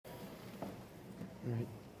Right.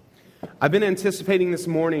 I've been anticipating this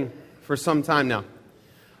morning for some time now.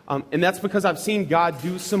 And that's because I've seen God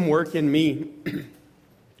do some work in me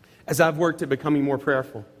as I've worked at becoming more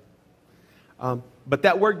prayerful. But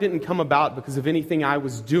that work didn't come about because of anything I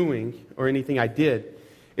was doing or anything I did.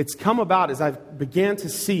 It's come about as I began to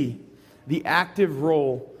see the active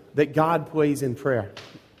role that God plays in prayer.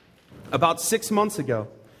 About 6 months ago,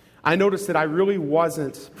 I noticed that I really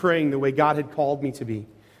wasn't praying the way God had called me to be.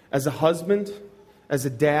 As a husband, as a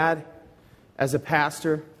dad, as a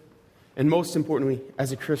pastor, and most importantly,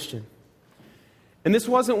 as a Christian. And this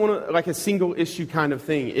wasn't like a single issue kind of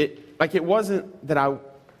thing. It wasn't that I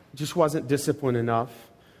just wasn't disciplined enough,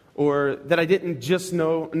 or that I didn't just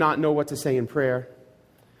not know what to say in prayer.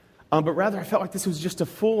 But rather, I felt like this was just a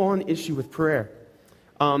full-on issue with prayer.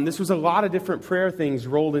 This was a lot of different prayer things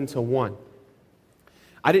rolled into one.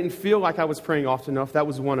 I didn't feel like I was praying often enough. That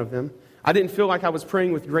was one of them. I didn't feel like I was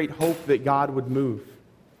praying with great hope that God would move.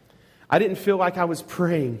 I didn't feel like I was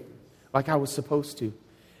praying like I was supposed to.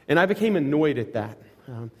 And I became annoyed at that.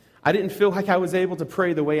 I didn't feel like I was able to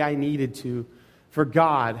pray the way I needed to for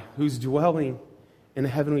God, who's dwelling in a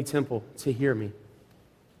heavenly temple, to hear me.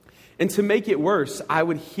 And to make it worse, I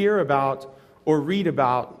would hear about or read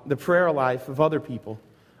about the prayer life of other people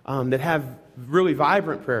that have really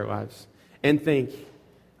vibrant prayer lives and think,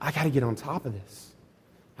 I got to get on top of this.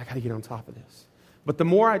 I got to get on top of this. But the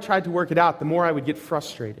more I tried to work it out, the more I would get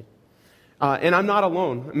frustrated. And I'm not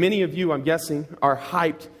alone. Many of you, I'm guessing, are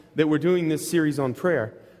hyped that we're doing this series on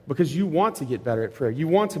prayer because you want to get better at prayer. You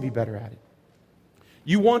want to be better at it.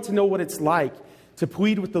 You want to know what it's like to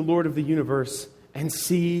plead with the Lord of the universe and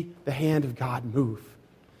see the hand of God move.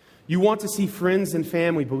 You want to see friends and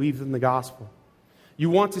family believe in the gospel. You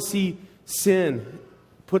want to see sin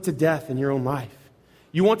put to death in your own life.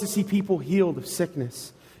 You want to see people healed of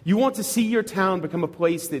sickness. You want to see your town become a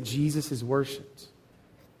place that Jesus is worshipped.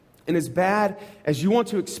 And as bad as you want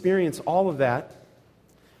to experience all of that,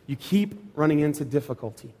 you keep running into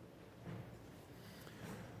difficulty.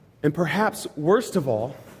 And perhaps worst of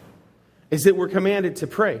all is that we're commanded to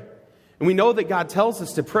pray. And we know that God tells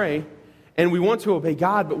us to pray, and we want to obey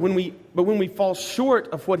God, but when we fall short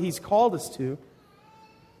of what He's called us to,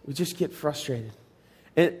 we just get frustrated.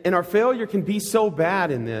 And our failure can be so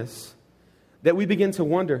bad in this that we begin to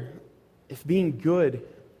wonder if being good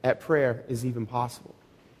at prayer is even possible.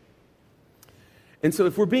 And so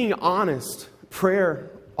if we're being honest,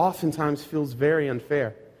 prayer oftentimes feels very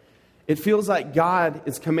unfair. It feels like God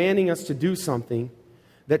is commanding us to do something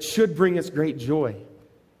that should bring us great joy,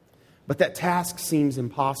 but that task seems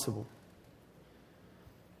impossible.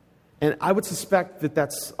 And I would suspect that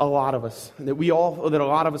that's a lot of us, that a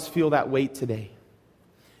lot of us feel that weight today.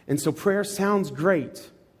 And so prayer sounds great,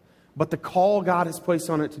 but the call God has placed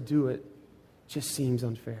on it to do it just seems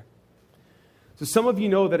unfair. So some of you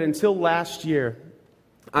know that until last year,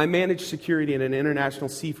 I managed security in an international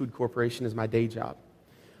seafood corporation as my day job.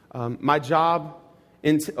 My job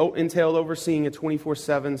entailed overseeing a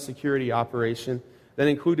 24/7 security operation that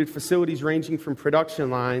included facilities ranging from production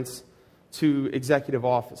lines to executive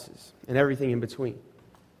offices and everything in between.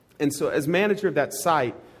 And so as manager of that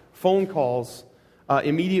site, phone calls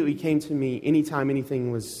immediately came to me anytime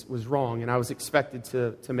anything was wrong, and I was expected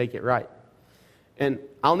to make it right. And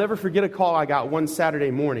I'll never forget a call I got one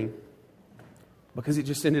Saturday morning because it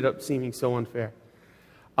just ended up seeming so unfair.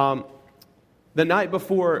 The night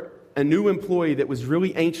before, a new employee that was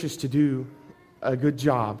really anxious to do a good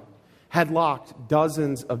job had locked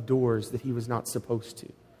dozens of doors that he was not supposed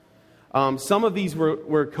to. Some of these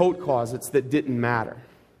were coat closets that didn't matter.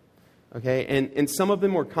 Okay, and some of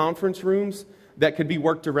them were conference rooms that could be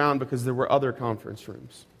worked around because there were other conference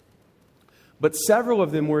rooms. But several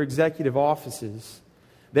of them were executive offices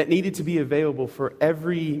that needed to be available for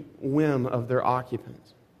every whim of their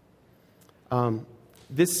occupants.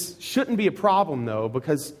 This shouldn't be a problem, though,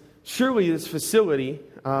 because surely this facility,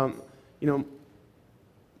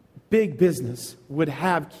 big business, would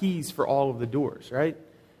have keys for all of the doors, right?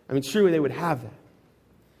 I mean, surely they would have that.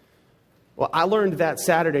 Well, I learned that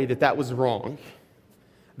Saturday that was wrong.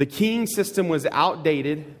 The keying system was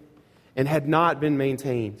outdated and had not been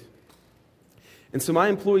maintained. And so my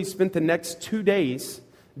employees spent the next 2 days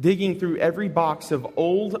digging through every box of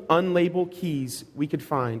old, unlabeled keys we could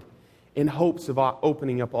find in hopes of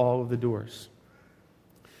opening up all of the doors.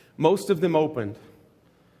 Most of them opened.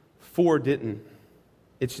 4 didn't.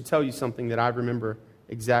 It should tell you something that I remember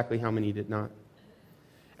exactly how many did not.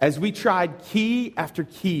 As we tried key after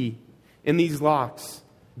key in these locks,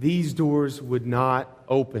 these doors would not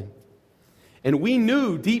open. And we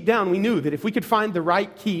knew, deep down, that if we could find the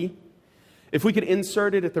right key, if we could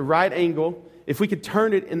insert it at the right angle, if we could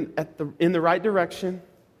turn it in the right direction,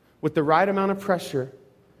 with the right amount of pressure,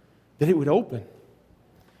 that it would open.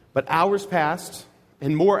 But hours passed,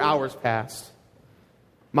 and more hours passed.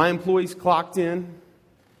 My employees clocked in,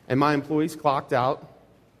 and my employees clocked out.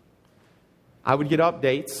 I would get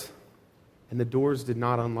updates, and the doors did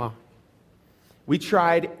not unlock. We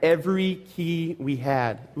tried every key we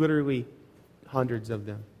had, literally hundreds of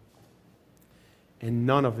them. And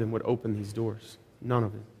none of them would open these doors. None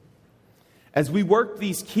of them. As we worked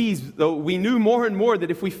these keys, though, we knew more and more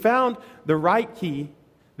that if we found the right key,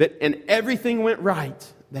 and everything went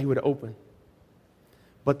right, they would open.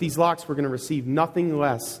 But these locks were going to receive nothing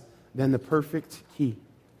less than the perfect key.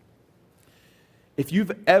 If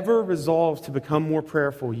you've ever resolved to become more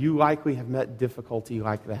prayerful, you likely have met difficulty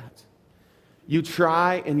like that. You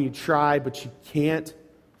try and you try, but you can't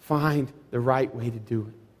find the right way to do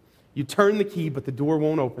it. You turn the key, but the door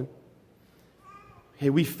won't open. Hey,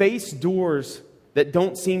 we face doors that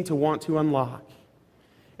don't seem to want to unlock,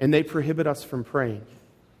 and they prohibit us from praying.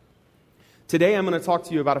 Today, I'm going to talk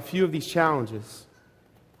to you about a few of these challenges.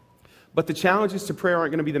 But the challenges to prayer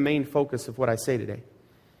aren't going to be the main focus of what I say today.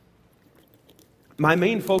 My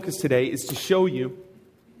main focus today is to show you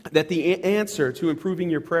that the answer to improving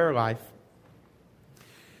your prayer life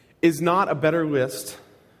is not a better list.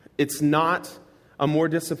 It's not a more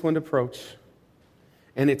disciplined approach.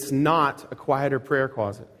 And it's not a quieter prayer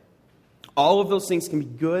closet. All of those things can be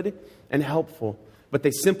good and helpful, but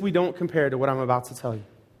they simply don't compare to what I'm about to tell you.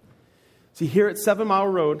 See, here at 7 Mile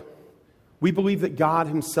Road, we believe that God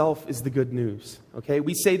himself is the good news. Okay?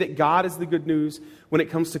 We say that God is the good news when it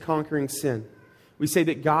comes to conquering sin. We say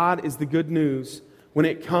that God is the good news when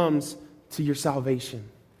it comes to your salvation.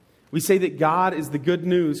 We say that God is the good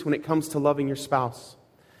news when it comes to loving your spouse.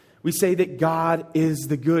 We say that God is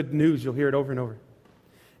the good news. You'll hear it over and over.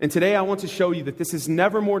 And today I want to show you that this is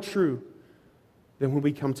never more true than when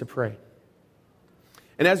we come to pray.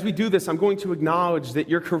 And as we do this, I'm going to acknowledge that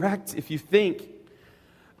you're correct if you think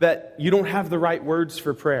that you don't have the right words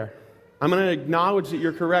for prayer. I'm going to acknowledge that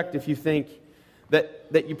you're correct if you think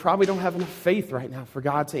that you probably don't have enough faith right now for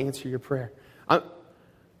God to answer your prayer. I'm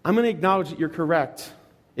going to acknowledge that you're correct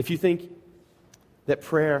if you think that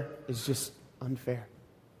prayer is just unfair.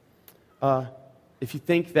 If you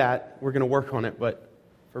think that, we're going to work on it, but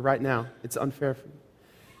for right now, it's unfair for you.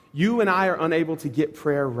 You and I are unable to get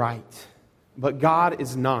prayer right, but God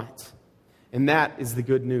is not. And that is the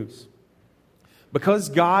good news. Because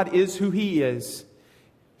God is who He is,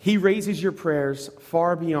 He raises your prayers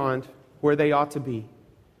far beyond where they ought to be,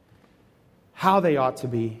 how they ought to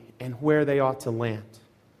be, and where they ought to land.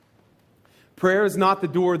 Prayer is not the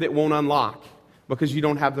door that won't unlock because you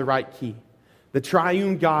don't have the right key. The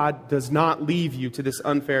triune God does not leave you to this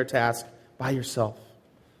unfair task by yourself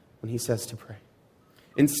when He says to pray.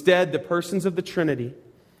 Instead, the persons of the Trinity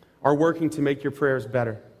are working to make your prayers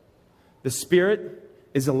better. The Spirit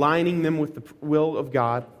is aligning them with the will of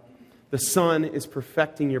God. The Son is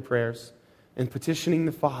perfecting your prayers and petitioning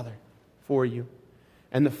the Father for you.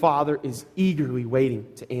 And the Father is eagerly waiting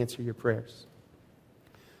to answer your prayers.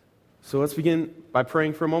 So let's begin by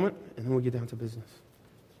praying for a moment, and then we'll get down to business.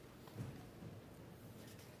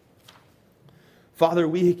 Father,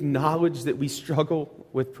 we acknowledge that we struggle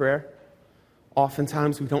with prayer.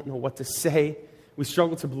 Oftentimes we don't know what to say. We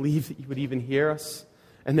struggle to believe that you would even hear us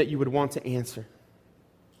and that you would want to answer.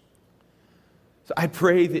 So I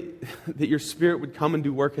pray that your Spirit would come and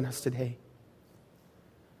do work in us today,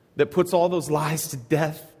 that puts all those lies to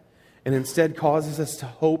death and instead causes us to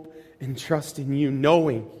hope and trust in you,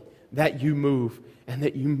 knowing that you move and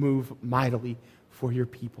that you move mightily for your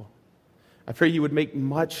people. I pray you would make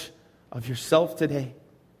much of yourself today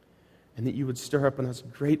and that you would stir up in us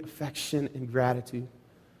great affection and gratitude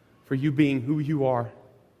for you being who you are.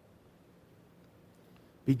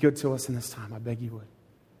 Be good to us in this time. I beg you would.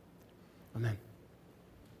 Amen.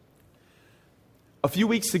 A few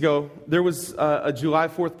weeks ago, there was a July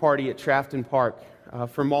 4th party at Trafton Park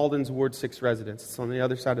for Malden's Ward 6 residents. It's on the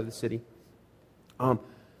other side of the city.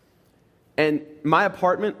 And my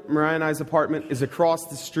apartment, Mariah and I's apartment, is across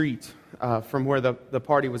the street from where the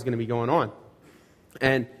party was going to be going on.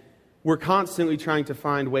 And we're constantly trying to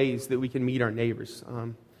find ways that we can meet our neighbors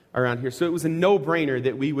around here. So it was a no-brainer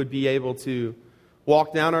that we would be able to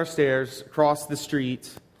walk down our stairs, cross the street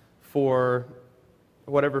for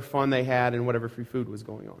whatever fun they had and whatever free food was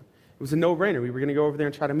going on. It was a no-brainer. We were going to go over there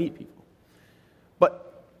and try to meet people.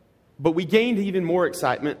 But we gained even more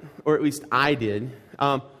excitement, or at least I did,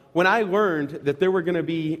 when I learned that there were going to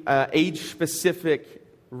be age-specific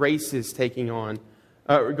races going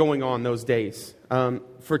on those days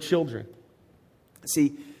for children.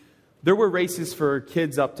 See, There were races for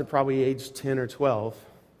kids up to probably age 10 or 12,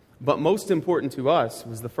 but most important to us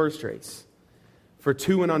was the first race for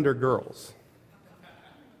 2 and under girls.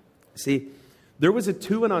 See, there was a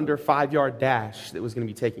 2 and under 5-yard dash that was going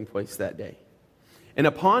to be taking place that day. And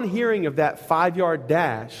upon hearing of that 5-yard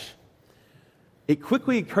dash, it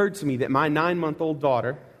quickly occurred to me that my 9-month-old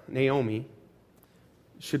daughter, Naomi,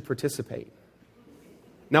 should participate.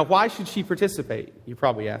 Now, why should she participate? You're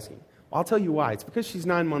probably asking. Well, I'll tell you why. It's because she's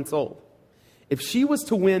 9 months old. If she was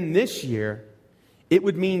to win this year, it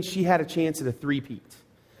would mean she had a chance at a three-peat.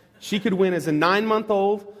 She could win as a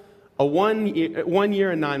 9-month-old, a 1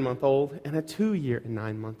 year and 9-month-old, and a 2-year and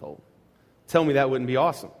 9-month-old. Tell me that wouldn't be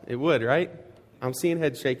awesome. It would, right? I'm seeing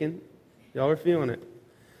heads shaking. Y'all are feeling it.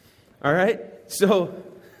 All right? So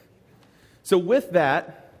with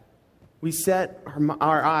that, we set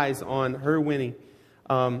our eyes on her winning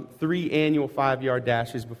 3 annual 5-yard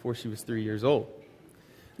dashes before she was 3 years old.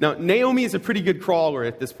 Now, Naomi is a pretty good crawler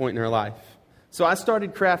at this point in her life. So I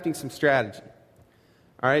started crafting some strategy.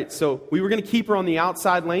 All right, so we were going to keep her on the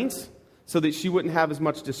outside lanes so that she wouldn't have as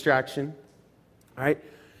much distraction. All right,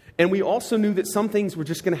 and we also knew that some things were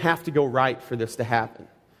just going to have to go right for this to happen.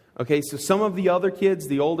 Okay, so some of the other kids,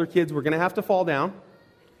 the older kids, were going to have to fall down.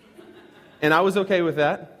 And I was okay with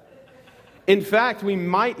that. In fact, we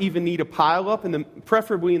might even need a pile-up,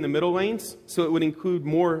 preferably in the middle lanes, so it would include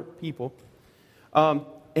more people.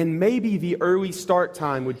 And maybe the early start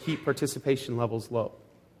time would keep participation levels low.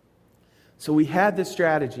 So we had this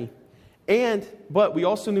strategy, but we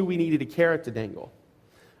also knew we needed a carrot to dangle.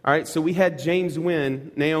 All right, so we had James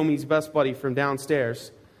Wynn, Naomi's best buddy from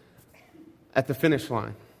downstairs, at the finish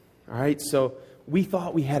line. All right, so we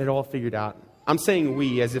thought we had it all figured out. I'm saying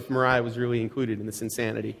we as if Mariah was really included in this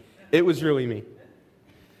insanity. It was really me.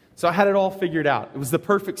 So I had it all figured out. It was the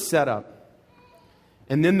perfect setup.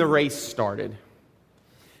 And then the race started.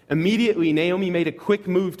 Immediately, Naomi made a quick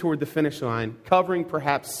move toward the finish line, covering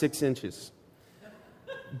perhaps 6 inches.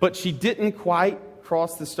 But she didn't quite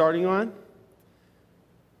cross the starting line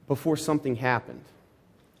before something happened.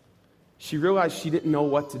 She realized she didn't know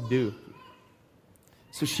what to do.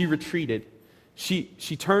 So she retreated. She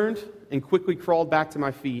turned and quickly crawled back to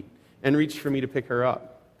my feet and reached for me to pick her up.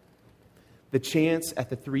 The chance at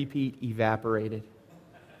the three-peat evaporated.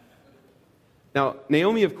 Now,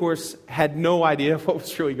 Naomi, of course, had no idea what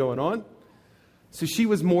was really going on. So she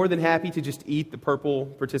was more than happy to just eat the purple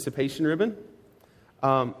participation ribbon.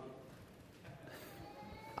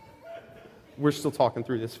 We're still talking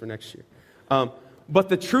through this for next year. But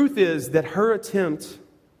the truth is that her attempt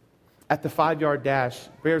at the 5-yard dash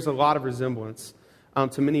bears a lot of resemblance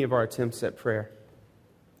to many of our attempts at prayer.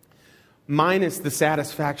 Minus the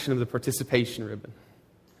satisfaction of the participation ribbon.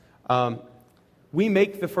 We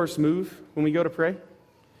make the first move when we go to pray.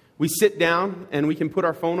 We sit down and we can put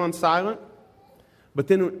our phone on silent, but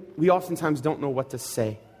then we oftentimes don't know what to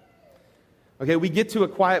say. Okay, we get to a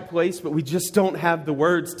quiet place, but we just don't have the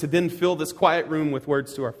words to then fill this quiet room with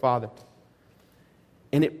words to our Father.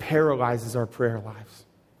 And it paralyzes our prayer lives.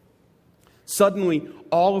 Suddenly,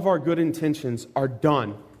 all of our good intentions are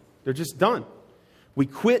done. They're just done. We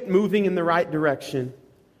quit moving in the right direction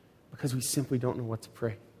because we simply don't know what to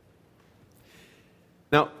pray.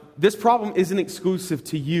 Now, this problem isn't exclusive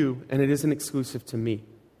to you, and it isn't exclusive to me.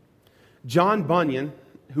 John Bunyan,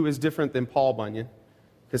 who is different than Paul Bunyan,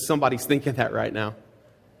 because somebody's thinking that right now,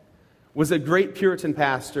 was a great Puritan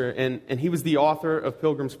pastor, and he was the author of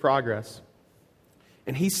Pilgrim's Progress.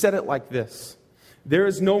 And he said it like this: there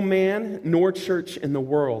is no man nor church in the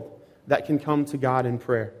world that can come to God in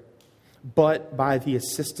prayer, but by the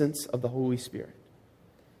assistance of the Holy Spirit.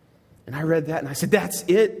 And I read that and I said, that's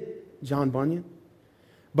it, John Bunyan.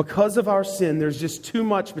 Because of our sin, there's just too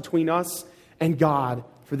much between us and God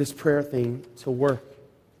for this prayer thing to work.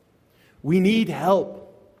 We need help.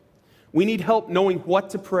 We need help knowing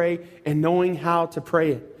what to pray and knowing how to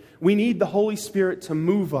pray it. We need the Holy Spirit to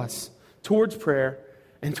move us towards prayer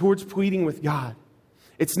and towards pleading with God.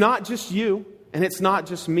 It's not just you, and it's not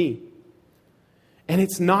just me. And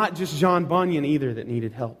it's not just John Bunyan either that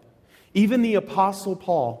needed help. Even the Apostle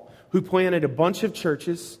Paul, who planted a bunch of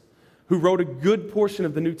churches, who wrote a good portion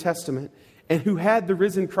of the New Testament, and who had the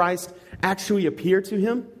risen Christ actually appear to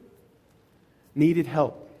him, needed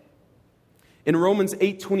help. In Romans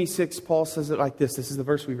 8:26, Paul says it like this. This is the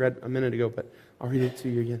verse we read a minute ago, but I'll read it to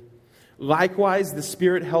you again. Likewise, the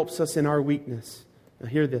Spirit helps us in our weakness. Now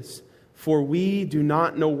hear this. For we do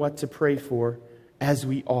not know what to pray for as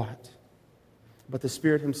we ought, but the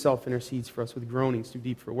Spirit himself intercedes for us with groanings too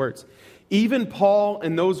deep for words. Even Paul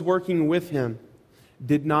and those working with him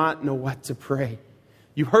did not know what to pray.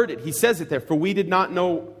 You heard it. He says it there. For we did not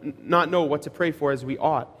know what to pray for as we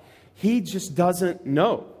ought. he just doesn't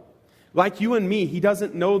know. Like you and me, he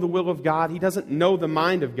doesn't know the will of God. He doesn't know the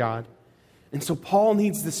mind of God. And so Paul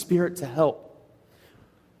needs the Spirit to help.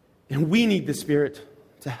 And we need the Spirit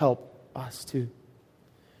to help us too.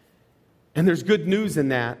 And there's good news in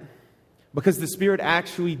that, because the Spirit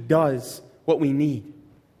actually does what we need.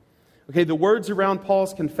 Okay, the words around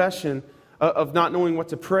Paul's confession of not knowing what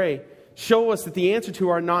to pray show us that the answer to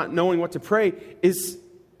our not knowing what to pray is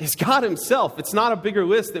God himself. It's not a bigger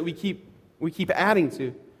list that we keep adding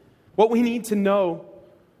to. What we need to know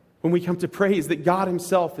when we come to pray is that God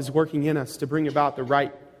himself is working in us to bring about the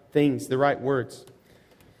right things, the right words.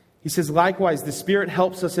 He says, likewise, the Spirit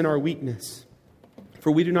helps us in our weakness,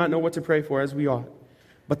 for we do not know what to pray for as we ought.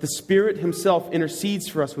 But the Spirit himself intercedes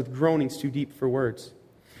for us with groanings too deep for words.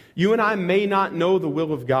 You and I may not know the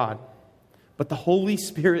will of God, but the Holy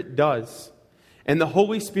Spirit does. And the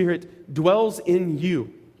Holy Spirit dwells in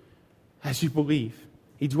you as you believe.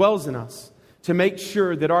 He dwells in us to make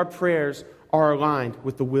sure that our prayers are aligned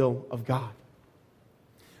with the will of God.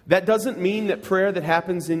 That doesn't mean that prayer that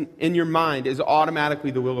happens in your mind is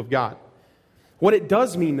automatically the will of God. What it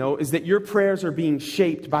does mean, though, is that your prayers are being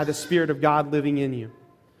shaped by the Spirit of God living in you,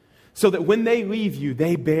 so that when they leave you,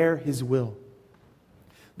 they bear his will.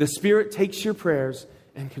 The Spirit takes your prayers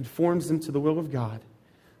and conforms them to the will of God,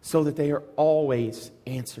 so that they are always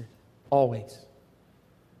answered. Always.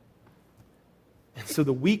 And so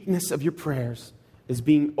the weakness of your prayers is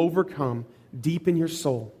being overcome deep in your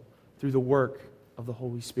soul through the work of the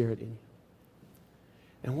Holy Spirit in you.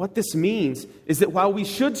 And what this means is that while we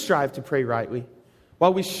should strive to pray rightly,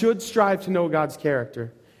 while we should strive to know God's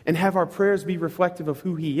character and have our prayers be reflective of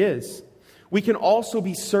who he is, we can also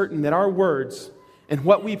be certain that our words and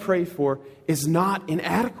what we pray for is not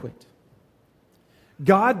inadequate.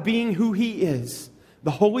 God being who he is,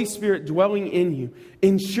 the Holy Spirit dwelling in you,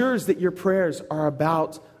 ensures that your prayers are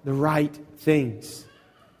about the right things.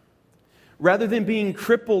 Rather than being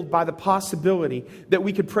crippled by the possibility that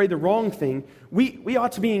we could pray the wrong thing, we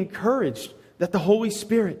ought to be encouraged that the Holy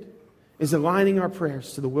Spirit is aligning our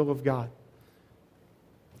prayers to the will of God.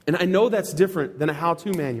 And I know that's different than a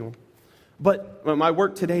how-to manual, but my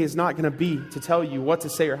work today is not going to be to tell you what to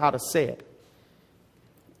say or how to say it.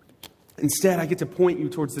 Instead, I get to point you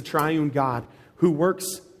towards the triune God who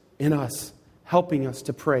works in us, helping us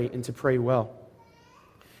to pray and to pray well.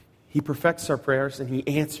 He perfects our prayers and he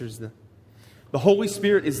answers them. The Holy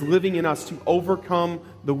Spirit is living in us to overcome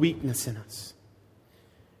the weakness in us.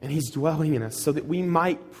 And he's dwelling in us so that we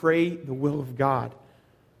might pray the will of God.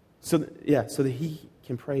 So that he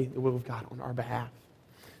can pray the will of God on our behalf.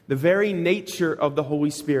 The very nature of the Holy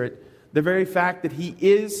Spirit, the very fact that he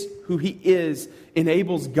is who he is,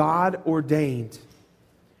 enables God-ordained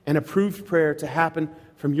and approved prayer to happen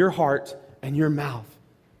from your heart and your mouth.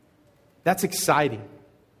 That's exciting.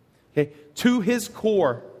 Okay? To his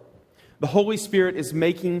core, the Holy Spirit is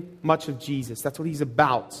making much of Jesus. That's what he's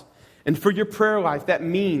about. And for your prayer life, that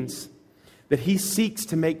means that he seeks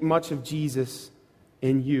to make much of Jesus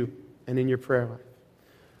in you and in your prayer life.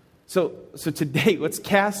 So today, let's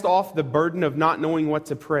cast off the burden of not knowing what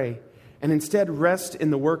to pray and instead rest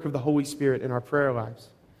in the work of the Holy Spirit in our prayer lives.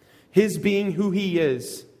 His being who he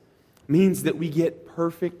is means that we get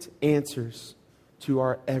perfect answers to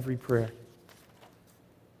our every prayer.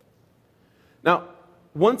 Now,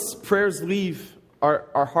 once prayers leave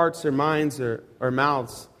our hearts or minds or our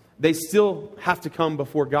mouths, they still have to come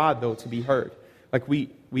before God, though, to be heard. Like we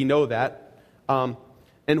know that.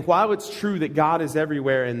 And while it's true that God is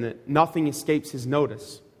everywhere and that nothing escapes his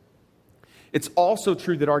notice, it's also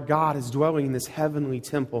true that our God is dwelling in this heavenly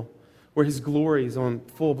temple where his glory is on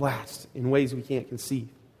full blast in ways we can't conceive.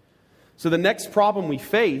 So the next problem we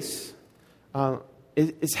face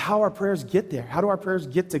is how our prayers get there. How do our prayers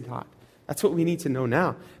get to God? That's what we need to know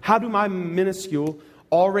now. How do my minuscule,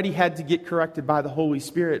 already had to get corrected by the Holy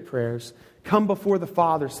Spirit prayers come before the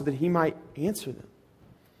Father so that he might answer them?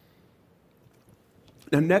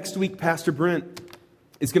 Now, next week, Pastor Brent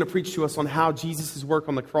is going to preach to us on how Jesus' work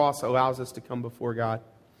on the cross allows us to come before God.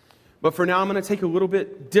 But for now, I'm going to take a little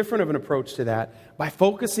bit different of an approach to that by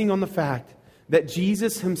focusing on the fact that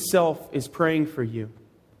Jesus himself is praying for you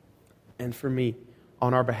and for me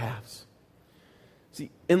on our behalves. See,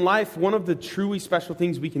 in life, one of the truly special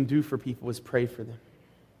things we can do for people is pray for them.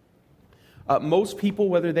 Most people,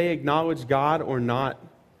 whether they acknowledge God or not,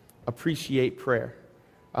 appreciate prayer.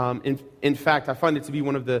 In fact, I find it to be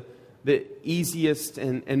one of the easiest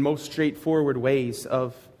and most straightforward ways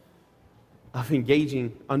of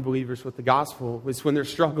engaging unbelievers with the gospel is when they're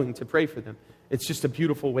struggling to pray for them. It's just a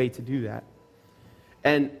beautiful way to do that.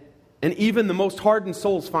 And even the most hardened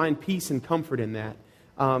souls find peace and comfort in that.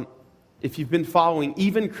 if you've been following,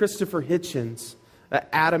 even Christopher Hitchens, an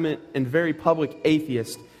adamant and very public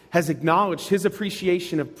atheist, has acknowledged his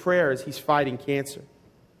appreciation of prayer as he's fighting cancer.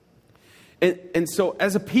 And so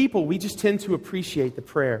as a people, we just tend to appreciate the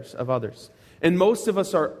prayers of others. And most of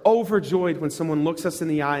us are overjoyed when someone looks us in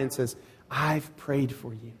the eye and says, "I've prayed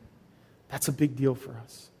for you." That's a big deal for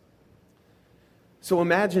us. So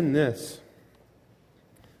imagine this.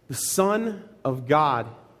 The Son of God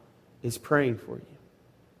is praying for you.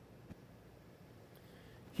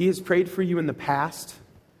 He has prayed for you in the past,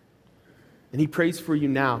 and He prays for you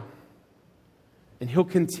now. And He'll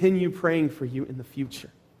continue praying for you in the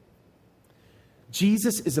future.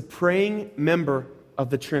 Jesus is a praying member of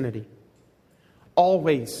the Trinity,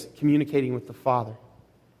 always communicating with the Father.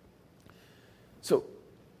 So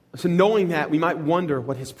knowing that, we might wonder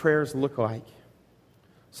what His prayers look like.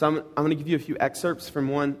 So I'm going to give you a few excerpts from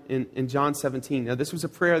one in John 17. Now, this was a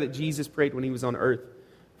prayer that Jesus prayed when He was on earth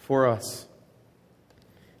for us.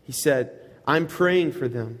 He said, "I'm praying for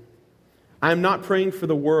them. I am not praying for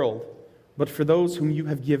the world, but for those whom you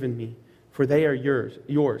have given me, for they are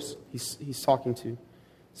yours." He's talking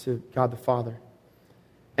to God the Father.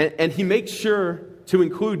 And He makes sure to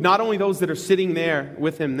include not only those that are sitting there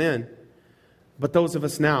with Him then, but those of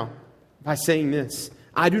us now, by saying this: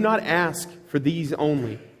 "I do not ask for these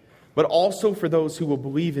only, but also for those who will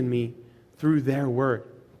believe in me through their word."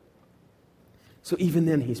 So even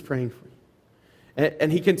then He's praying for you.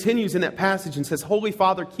 And He continues in that passage and says, "Holy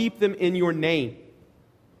Father, keep them in your name,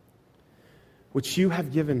 which you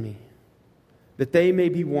have given me, that they may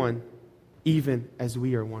be one, even as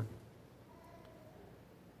we are one."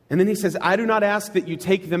 And then He says, "I do not ask that you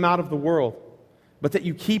take them out of the world, but that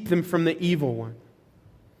you keep them from the evil one."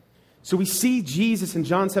 So we see Jesus in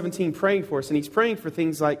John 17 praying for us, and He's praying for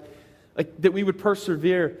things like that we would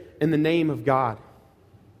persevere in the name of God,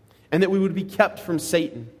 and that we would be kept from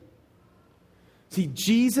Satan. See,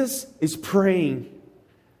 Jesus is praying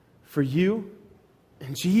for you,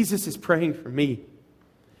 and Jesus is praying for me.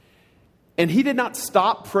 And He did not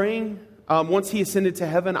stop praying once He ascended to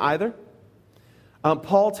heaven either.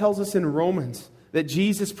 Paul tells us in Romans that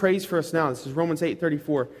Jesus prays for us now. This is Romans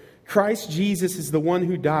 8:34. "Christ Jesus is the one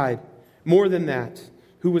who died, more than that,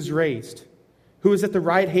 who was raised, who is at the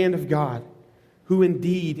right hand of God, who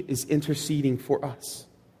indeed is interceding for us."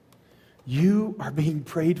 You are being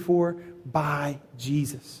prayed for by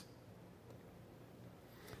Jesus.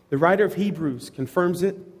 The writer of Hebrews confirms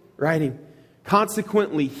it, writing,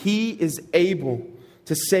 "Consequently, He is able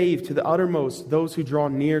to save to the uttermost those who draw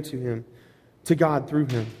near to Him, to God through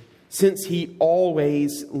Him, since He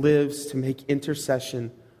always lives to make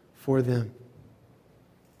intercession for them."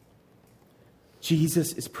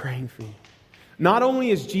 Jesus is praying for you. Not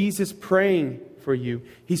only is Jesus praying for you,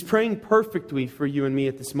 He's praying perfectly for you and me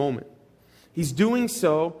at this moment. He's doing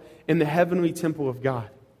so in the heavenly temple of God.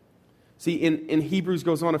 See, in Hebrews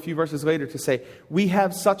goes on a few verses later to say, "We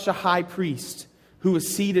have such a high priest who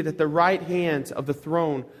is seated at the right hand of the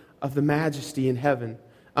throne of the majesty in heaven,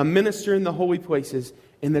 a minister in the holy places,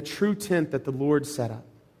 in the true tent that the Lord set up,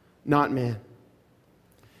 not man."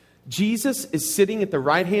 Jesus is sitting at the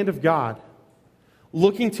right hand of God,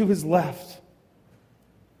 looking to His left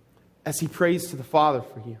as He prays to the Father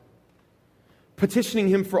for you, petitioning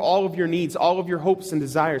Him for all of your needs, all of your hopes and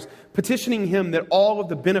desires, petitioning Him that all of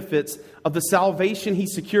the benefits of the salvation He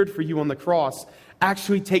secured for you on the cross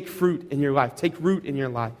actually take fruit in your life, take root in your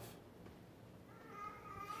life.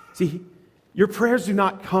 See, your prayers do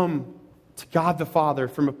not come to God the Father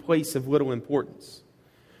from a place of little importance.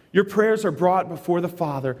 Your prayers are brought before the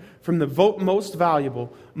Father from the most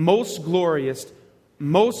valuable, most glorious,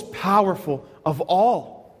 most powerful of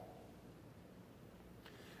all.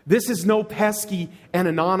 This is no pesky and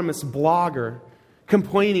anonymous blogger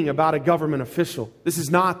complaining about a government official. This is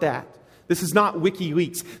not that. This is not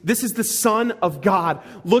WikiLeaks. This is the Son of God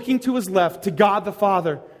looking to His left, to God the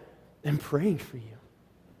Father, and praying for you.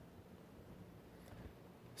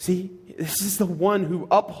 See, this is the one who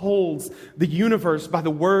upholds the universe by the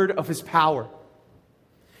word of His power.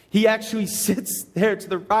 He actually sits there to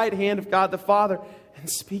the right hand of God the Father and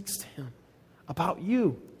speaks to Him about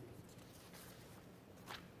you.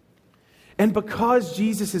 And because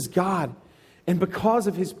Jesus is God, and because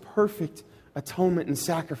of His perfect atonement and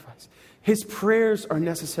sacrifice, His prayers are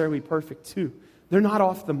necessarily perfect too. They're not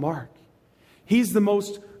off the mark. He's the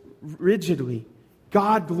most rigidly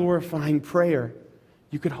God-glorifying prayer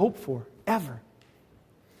you could hope for, ever.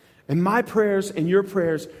 And my prayers and your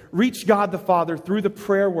prayers reach God the Father through the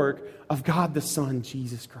prayer work of God the Son,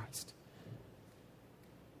 Jesus Christ.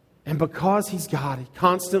 And because He's God,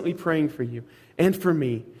 constantly praying for you and for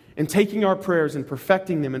me, and taking our prayers and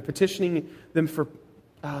perfecting them and petitioning Him for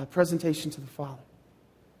presentation to the Father.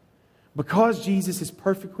 Because Jesus is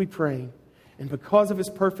perfectly praying, and because of his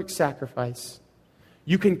perfect sacrifice,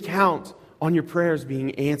 you can count on your prayers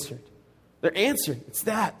being answered. They're answered. It's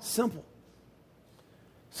that simple.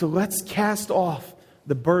 So let's cast off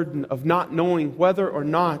the burden of not knowing whether or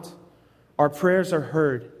not our prayers are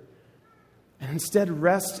heard, and instead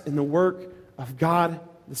rest in the work of God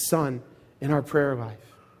the Son in our prayer life.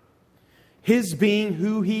 His being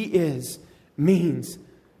who he is means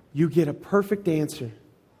you get a perfect answer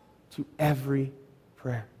to every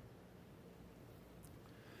prayer.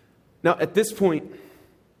 Now, at this point,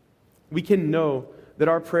 we can know that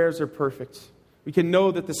our prayers are perfect. We can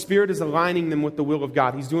know that the Spirit is aligning them with the will of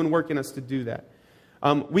God. He's doing work in us to do that.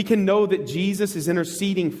 We can know that Jesus is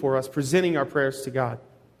interceding for us, presenting our prayers to God,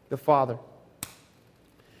 the Father.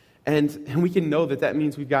 And we can know that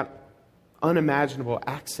means we've got unimaginable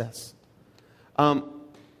access.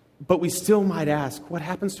 But we still might ask, what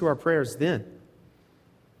happens to our prayers then?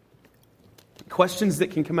 Questions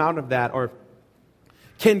that can come out of that are,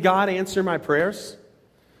 can God answer my prayers?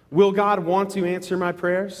 Will God want to answer my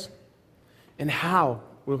prayers? And how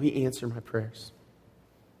will he answer my prayers?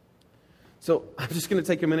 So I'm just going to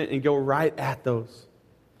take a minute and go right at those.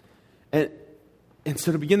 And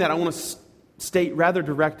so to begin that, I want to state rather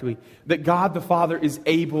directly that God the Father is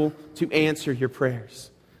able to answer your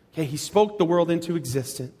prayers. Okay, he spoke the world into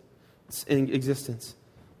existence.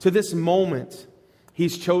 To this moment,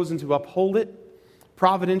 he's chosen to uphold it,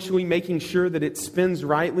 providentially making sure that it spins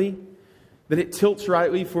rightly, that it tilts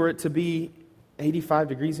rightly for it to be 85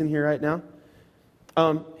 degrees in here right now.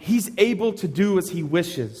 He's able to do as he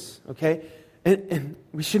wishes, okay? And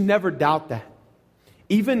we should never doubt that.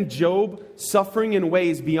 Even Job, suffering in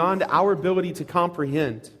ways beyond our ability to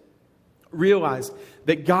comprehend, realized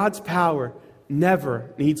that God's power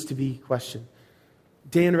never needs to be questioned.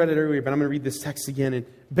 Dan read it earlier, but I'm going to read this text again. And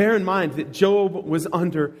bear in mind that Job was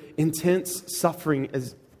under intense suffering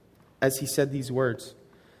as he said these words.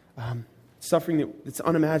 Suffering that's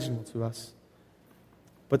unimaginable to us.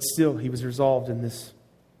 But still, he was resolved in this.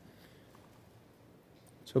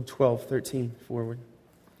 Job 12:13 forward.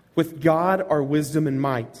 With God are wisdom and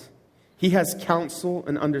might. He has counsel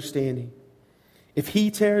and understanding. If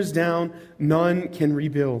he tears down, none can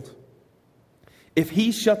rebuild. If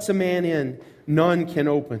he shuts a man in, none can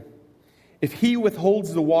open. If he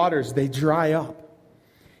withholds the waters, they dry up.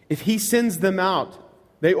 If he sends them out,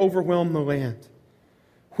 they overwhelm the land.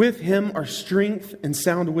 With him are strength and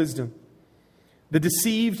sound wisdom. The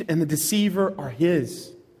deceived and the deceiver are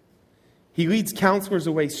his. He leads counselors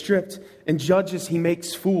away stripped, and judges he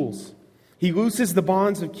makes fools. He looses the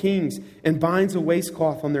bonds of kings and binds a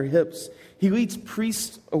waistcloth on their hips. He leads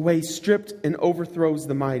priests away stripped and overthrows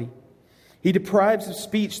the mighty. He deprives of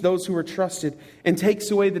speech those who are trusted and takes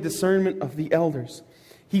away the discernment of the elders.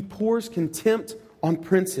 He pours contempt on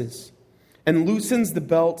princes and loosens the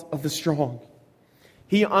belt of the strong.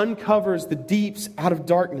 He uncovers the deeps out of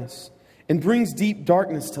darkness and brings deep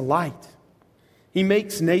darkness to light. He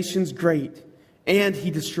makes nations great, and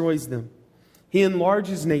he destroys them. He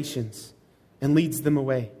enlarges nations and leads them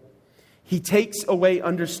away. He takes away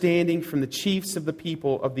understanding from the chiefs of the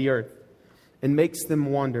people of the earth and makes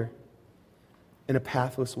them wander in a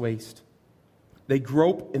pathless waste. They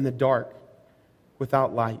grope in the dark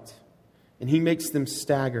without light, and he makes them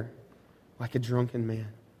stagger like a drunken man.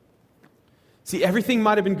 See, everything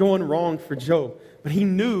might have been going wrong for Job, but he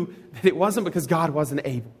knew that it wasn't because God wasn't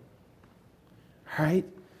able. All right?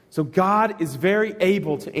 So God is very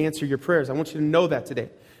able to answer your prayers. I want you to know that today.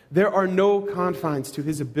 There are no confines to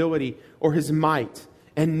his ability or his might,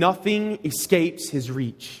 and nothing escapes his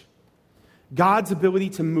reach. God's ability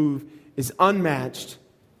to move is unmatched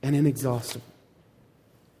and inexhaustible.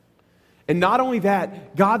 And not only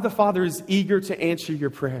that, God the Father is eager to answer your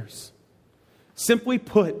prayers. Simply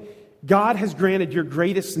put, God has granted your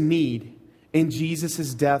greatest need in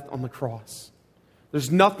Jesus' death on the cross.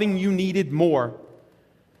 There's nothing you needed more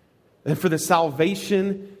than for the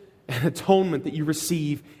salvation and atonement that you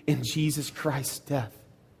receive in Jesus Christ's death.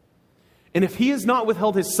 And if he has not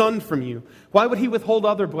withheld his Son from you, why would he withhold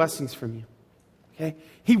other blessings from you? Okay?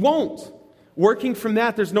 He won't. Working from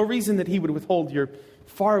that, there's no reason that he would withhold your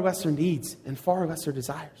far lesser needs and far lesser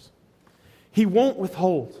desires. He won't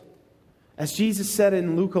withhold. As Jesus said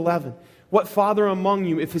in Luke 11, what father among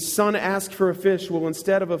you, if his son asks for a fish, will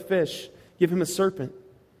instead of a fish give him a serpent?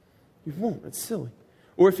 You won't. It's silly.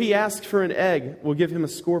 Or if he asks for an egg, will give him a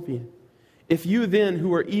scorpion. If you then,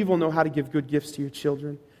 who are evil, know how to give good gifts to your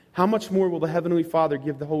children, how much more will the Heavenly Father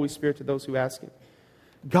give the Holy Spirit to those who ask him?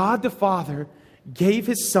 God the Father gave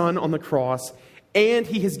his Son on the cross, and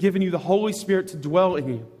he has given you the Holy Spirit to dwell in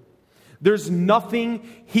you. There's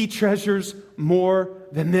nothing He treasures more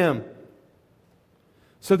than them.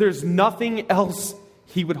 So there's nothing else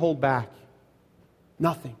He would hold back.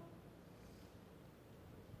 Nothing.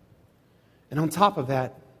 And on top of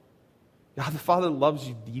that, God the Father loves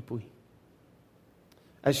you deeply,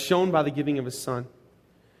 as shown by the giving of His Son.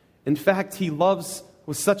 In fact, He loves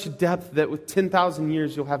with such a depth that with 10,000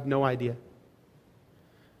 years, you'll have no idea.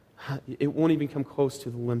 It won't even come close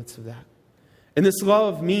to the limits of that. And this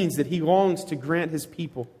love means that He longs to grant His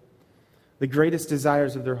people the greatest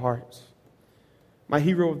desires of their hearts. My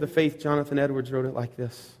hero of the faith, Jonathan Edwards, wrote it like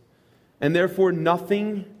this: "And therefore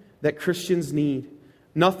nothing that Christians need,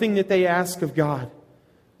 nothing that they ask of God,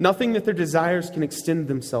 nothing that their desires can extend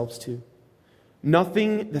themselves to,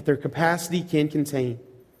 nothing that their capacity can contain,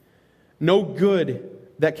 no good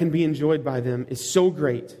that can be enjoyed by them is so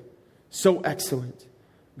great, so excellent,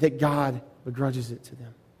 that God begrudges it to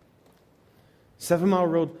them." 7 Mile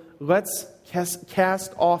Road, let's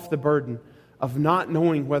cast off the burden of not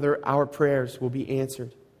knowing whether our prayers will be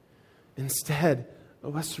answered. Instead,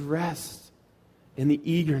 let's rest in the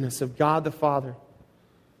eagerness of God the Father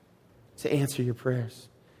to answer your prayers.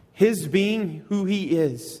 His being who He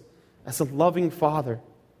is as a loving Father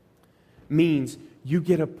means you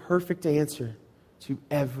get a perfect answer to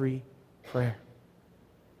every prayer.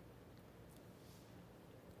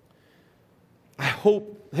 I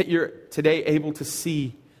hope that you're today able to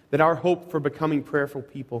see that our hope for becoming prayerful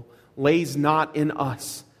people lays not in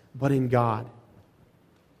us, but in God.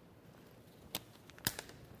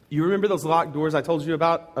 You remember those locked doors I told you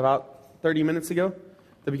about 30 minutes ago,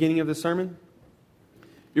 the beginning of the sermon?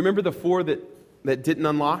 You remember the 4 that didn't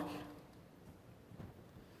unlock?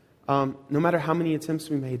 No matter how many attempts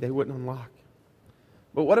we made, they wouldn't unlock.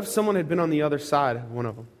 But what if someone had been on the other side of one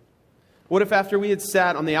of them? What if after we had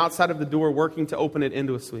sat on the outside of the door working to open it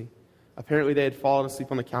endlessly, apparently they had fallen asleep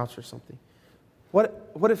on the couch or something?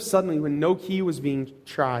 What if suddenly, when no key was being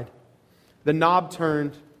tried, the knob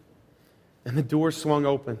turned and the door swung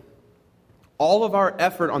open? All of our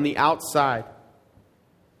effort on the outside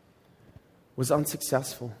was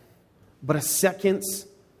unsuccessful, but a second's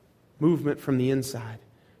movement from the inside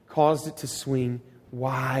caused it to swing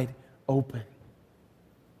wide open.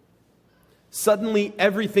 Suddenly,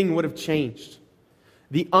 everything would have changed.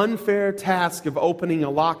 The unfair task of opening a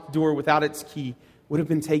locked door without its key would have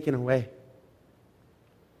been taken away.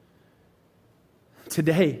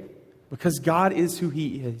 Today, because God is who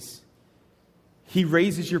He is, He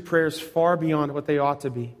raises your prayers far beyond what they ought to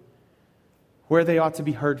be, where they ought to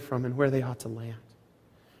be heard from, and where they ought to land.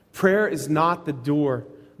 Prayer is not the door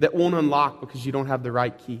that won't unlock because you don't have the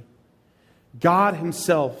right key. God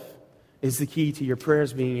Himself is the key to your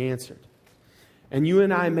prayers being answered. And you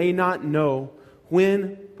and I may not know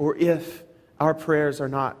when or if our prayers are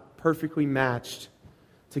not perfectly matched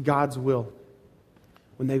to God's will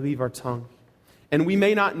when they leave our tongue. And we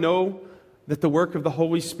may not know that the work of the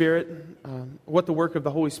Holy Spirit, what the work of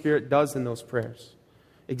the Holy Spirit does in those prayers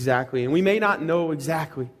exactly. And we may not know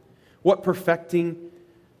exactly what perfecting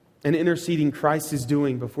and interceding Christ is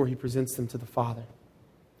doing before He presents them to the Father.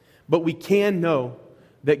 But we can know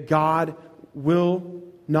that God will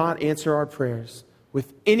not answer our prayers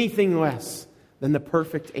with anything less than the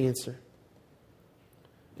perfect answer.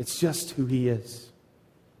 It's just who He is.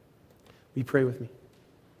 Will you pray with me?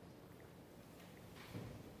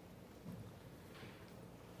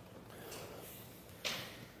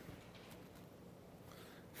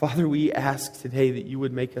 Father, we ask today that You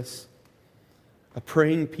would make us a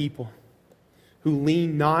praying people who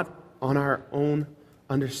lean not on our own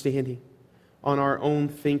understanding, on our own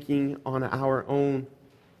thinking, on our own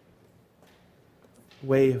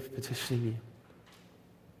way of petitioning You.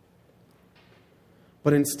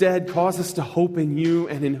 But instead, cause us to hope in You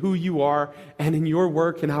and in who You are and in Your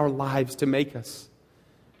work in our lives to make us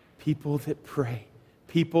people that pray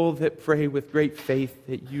with great faith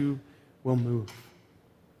that You will move.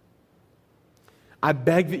 I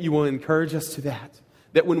beg that You will encourage us to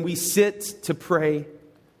that when we sit to pray,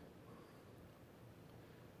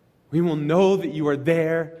 we will know that You are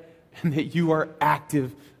there and that You are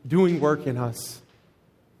active, doing work in us,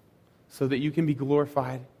 so that You can be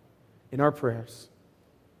glorified in our prayers.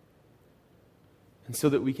 And so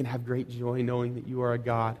that we can have great joy knowing that You are a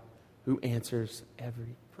God who answers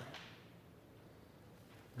every prayer.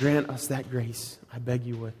 Grant us that grace. I beg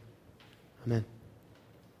You would. Amen.